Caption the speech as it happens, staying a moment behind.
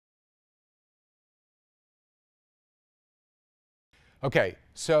Okay,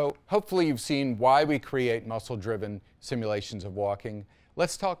 so hopefully you've seen why we create muscle-driven simulations of walking.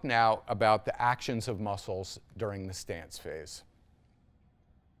 Let's talk now about the actions of muscles during the stance phase.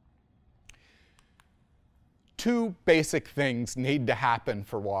 Two basic things need to happen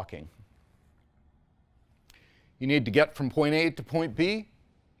for walking. You need to get from point A to point B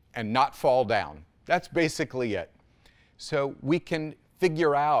and not fall down. That's basically it. So we can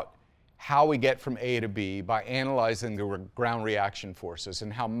figure out how we get from A to B by analyzing the ground reaction forces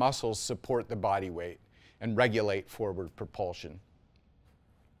and how muscles support the body weight and regulate forward propulsion.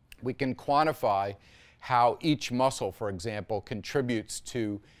 We can quantify how each muscle, for example, contributes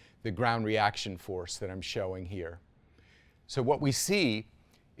to the ground reaction force that I'm showing here. So what we see,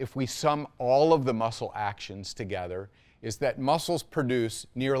 if we sum all of the muscle actions together, is that muscles produce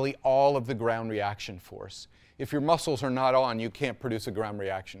nearly all of the ground reaction force. If your muscles are not on, you can't produce a ground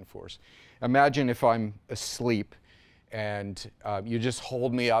reaction force. Imagine if I'm asleep and you just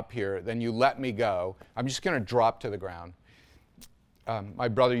hold me up here, then you let me go. I'm just going to drop to the ground. My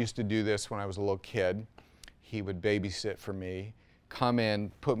brother used to do this when I was a little kid. He would babysit for me, come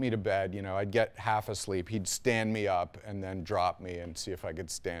in, put me to bed. You know, I'd get half asleep. He'd stand me up and then drop me and see if I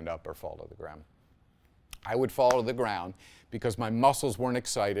could stand up or fall to the ground. I would fall to the ground because my muscles weren't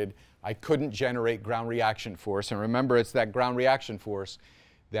excited. I couldn't generate ground reaction force. And remember, it's that ground reaction force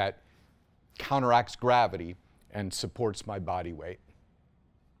that counteracts gravity and supports my body weight.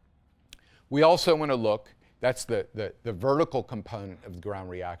 We also want to look, that's the vertical component of the ground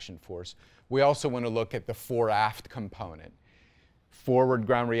reaction force. We also want to look at the fore-aft component. Forward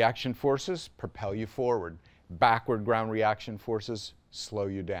ground reaction forces propel you forward. Backward ground reaction forces slow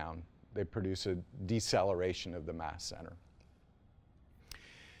you down. They produce a deceleration of the mass center.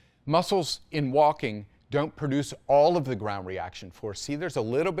 Muscles in walking don't produce all of the ground reaction force. See, there's a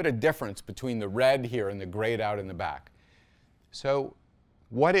little bit of difference between the red here and the grayed out in the back. So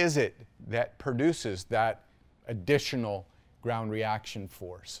what is it that produces that additional ground reaction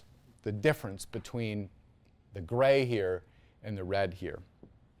force? The difference between the gray here and the red here.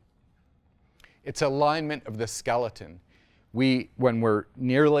 It's alignment of the skeleton. When we're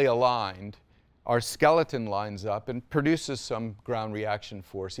nearly aligned, our skeleton lines up and produces some ground reaction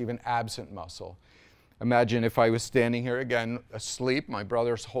force, even absent muscle. Imagine if I was standing here again, asleep, my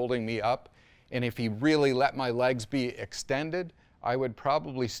brother's holding me up, and if he really let my legs be extended, I would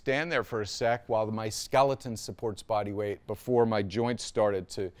probably stand there for a sec while my skeleton supports body weight before my joints started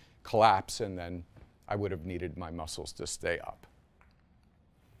to collapse, and then I would have needed my muscles to stay up.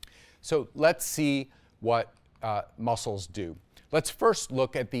 So let's see what muscles do. Let's first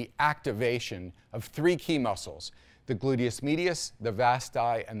look at the activation of three key muscles: the gluteus medius, the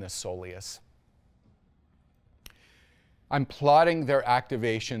vasti, and the soleus. I'm plotting their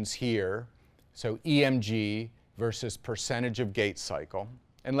activations here, so EMG versus percentage of gait cycle.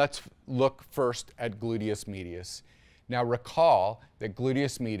 And let's look first at gluteus medius. Now recall that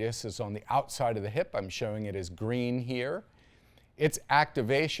gluteus medius is on the outside of the hip. I'm showing it as green here. Its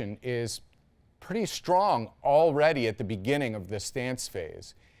activation is pretty strong already at the beginning of the stance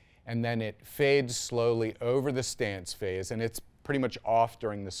phase. And then it fades slowly over the stance phase, and it's pretty much off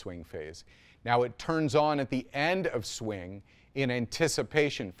during the swing phase. Now it turns on at the end of swing in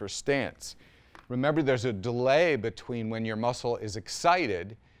anticipation for stance. Remember, there's a delay between when your muscle is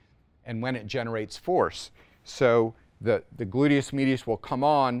excited and when it generates force. So the gluteus medius will come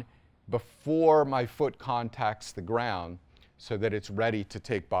on before my foot contacts the ground so that it's ready to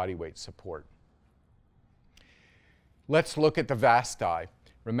take body weight support. Let's look at the vasti.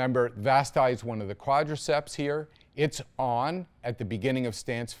 Remember, vasti is one of the quadriceps here. It's on at the beginning of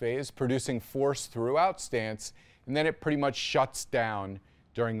stance phase, producing force throughout stance, and then it pretty much shuts down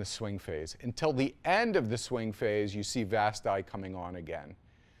during the swing phase. Until the end of the swing phase, you see vasti coming on again.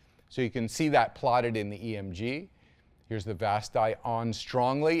 So you can see that plotted in the EMG. Here's the vasti on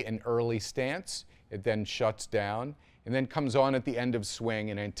strongly in early stance. It then shuts down and then comes on at the end of swing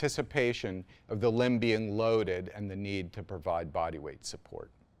in anticipation of the limb being loaded and the need to provide body weight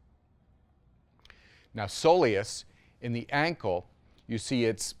support. Now soleus, in the ankle, you see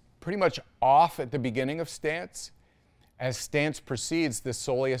it's pretty much off at the beginning of stance. As stance proceeds, the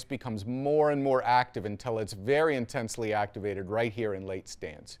soleus becomes more and more active until it's very intensely activated right here in late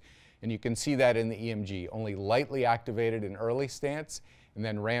stance. And you can see that in the EMG, only lightly activated in early stance, and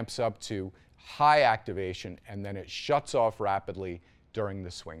then ramps up to high activation, and then it shuts off rapidly during the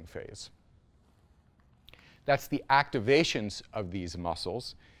swing phase. That's the activations of these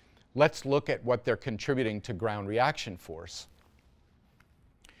muscles. Let's look at what they're contributing to ground reaction force.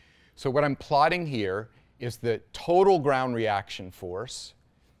 So what I'm plotting here is the total ground reaction force.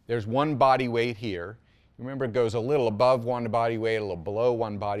 There's one body weight here. Remember, it goes a little above one body weight, a little below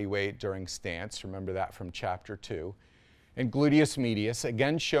one body weight during stance. Remember that from Chapter 2. And gluteus medius,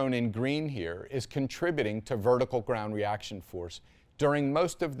 again shown in green here, is contributing to vertical ground reaction force during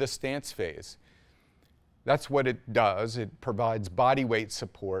most of the stance phase. That's what it does. It provides body weight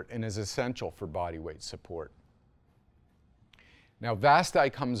support and is essential for body weight support. Now,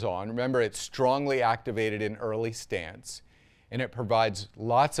 vasti comes on. Remember, it's strongly activated in early stance, and it provides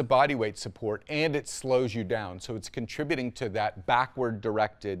lots of body weight support, and it slows you down. So it's contributing to that backward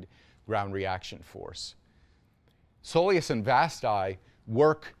directed ground reaction force. Soleus and vasti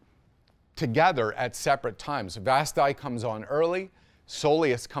work together at separate times. Vasti comes on early,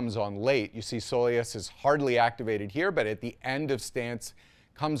 soleus comes on late. You see soleus is hardly activated here, but at the end of stance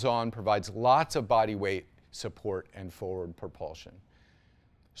comes on, provides lots of body weight support and forward propulsion.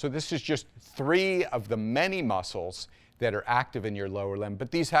 So this is just 3 of the many muscles that are active in your lower limb,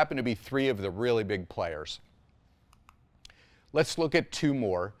 but these happen to be 3 of the really big players. Let's look at 2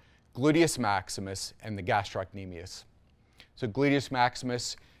 more, gluteus maximus and the gastrocnemius. So gluteus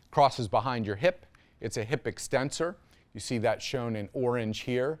maximus crosses behind your hip. It's a hip extensor. You see that shown in orange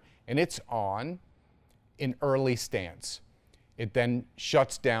here, and it's on in early stance. It then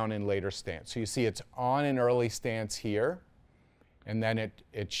shuts down in later stance. So you see it's on in early stance here, and then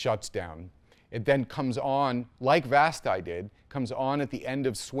it shuts down. It then comes on, like vasti did, comes on at the end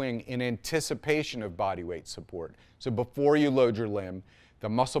of swing in anticipation of body weight support. So before you load your limb, the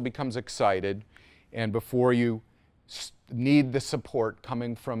muscle becomes excited, and before you need the support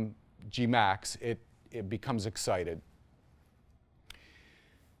coming from Gmax, it becomes excited.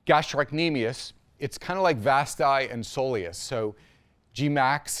 Gastrocnemius, it's kind of like vasti and soleus. So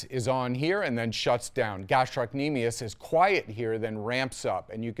Gmax is on here and then shuts down. Gastrocnemius is quiet here, then ramps up.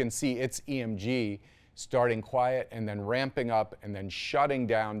 And you can see its EMG starting quiet and then ramping up and then shutting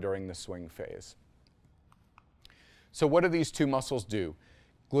down during the swing phase. So what do these 2 muscles do?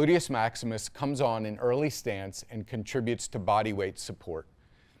 Gluteus maximus comes on in early stance and contributes to body weight support.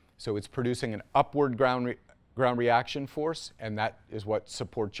 So it's producing an upward ground reaction force, and that is what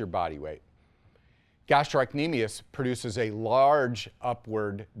supports your body weight. Gastrocnemius produces a large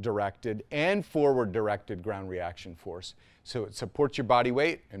upward directed and forward directed ground reaction force. So it supports your body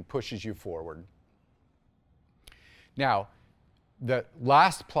weight and pushes you forward. Now, the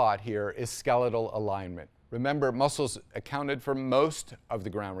last plot here is skeletal alignment. Remember, muscles accounted for most of the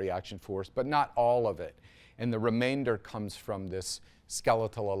ground reaction force, but not all of it. And the remainder comes from this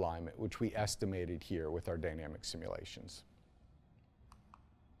skeletal alignment, which we estimated here with our dynamic simulations.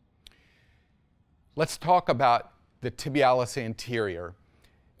 Let's talk about the tibialis anterior.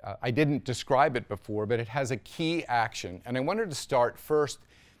 I didn't describe it before, but it has a key action. And I wanted to start first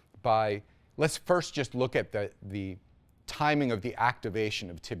by, let's first just look at the timing of the activation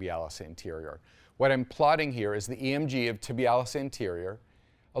of tibialis anterior. What I'm plotting here is the EMG of tibialis anterior,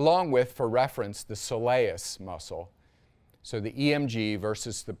 along with, for reference, the soleus muscle. So the EMG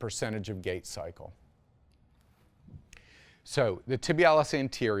versus the percentage of gait cycle. So the tibialis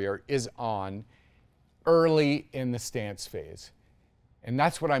anterior is on early in the stance phase. And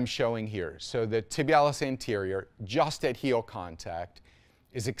that's what I'm showing here. So the tibialis anterior, just at heel contact,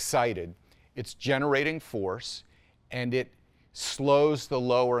 is excited. It's generating force, and it slows the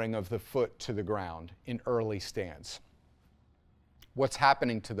lowering of the foot to the ground in early stance. What's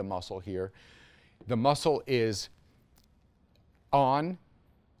happening to the muscle here? The muscle is on,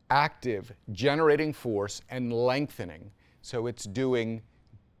 active, generating force, and lengthening. So it's doing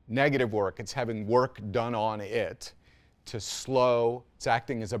negative work. It's having work done on it to slow. It's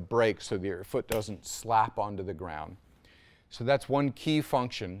acting as a brake so that your foot doesn't slap onto the ground. So that's one key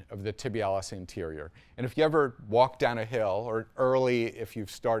function of the tibialis anterior. And if you ever walk down a hill, or early if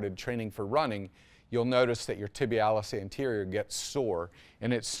you've started training for running, you'll notice that your tibialis anterior gets sore.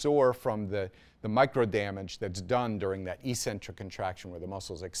 And it's sore from the micro damage that's done during that eccentric contraction where the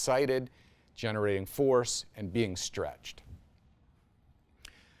muscle is excited, generating force, and being stretched.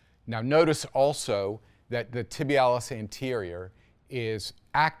 Now notice also that the tibialis anterior is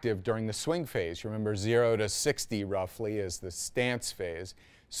active during the swing phase. Remember, 0 to 60 roughly is the stance phase.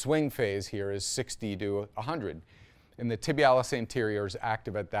 Swing phase here is 60 to 100. And the tibialis anterior is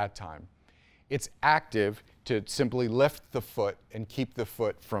active at that time. It's active to simply lift the foot and keep the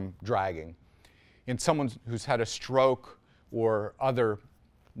foot from dragging. In someone who's had a stroke or other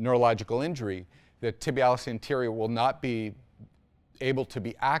neurological injury, the tibialis anterior will not be able to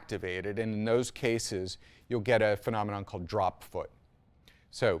be activated, and in those cases, you'll get a phenomenon called drop foot.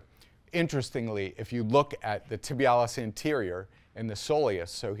 So, interestingly, if you look at the tibialis anterior and the soleus,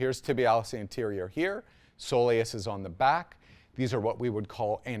 so here's tibialis anterior here, soleus is on the back. These are what we would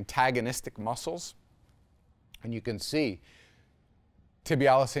call antagonistic muscles. And you can see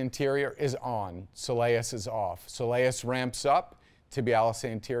tibialis anterior is on, soleus is off. Soleus ramps up, tibialis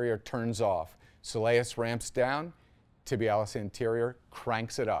anterior turns off. Soleus ramps down, tibialis anterior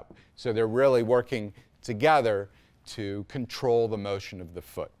cranks it up. So they're really working together to control the motion of the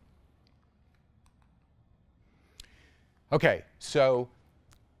foot. Okay, so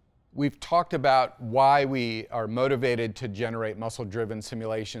we've talked about why we are motivated to generate muscle-driven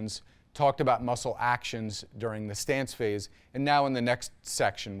simulations, talked about muscle actions during the stance phase, and now in the next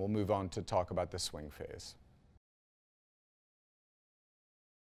section we'll move on to talk about the swing phase.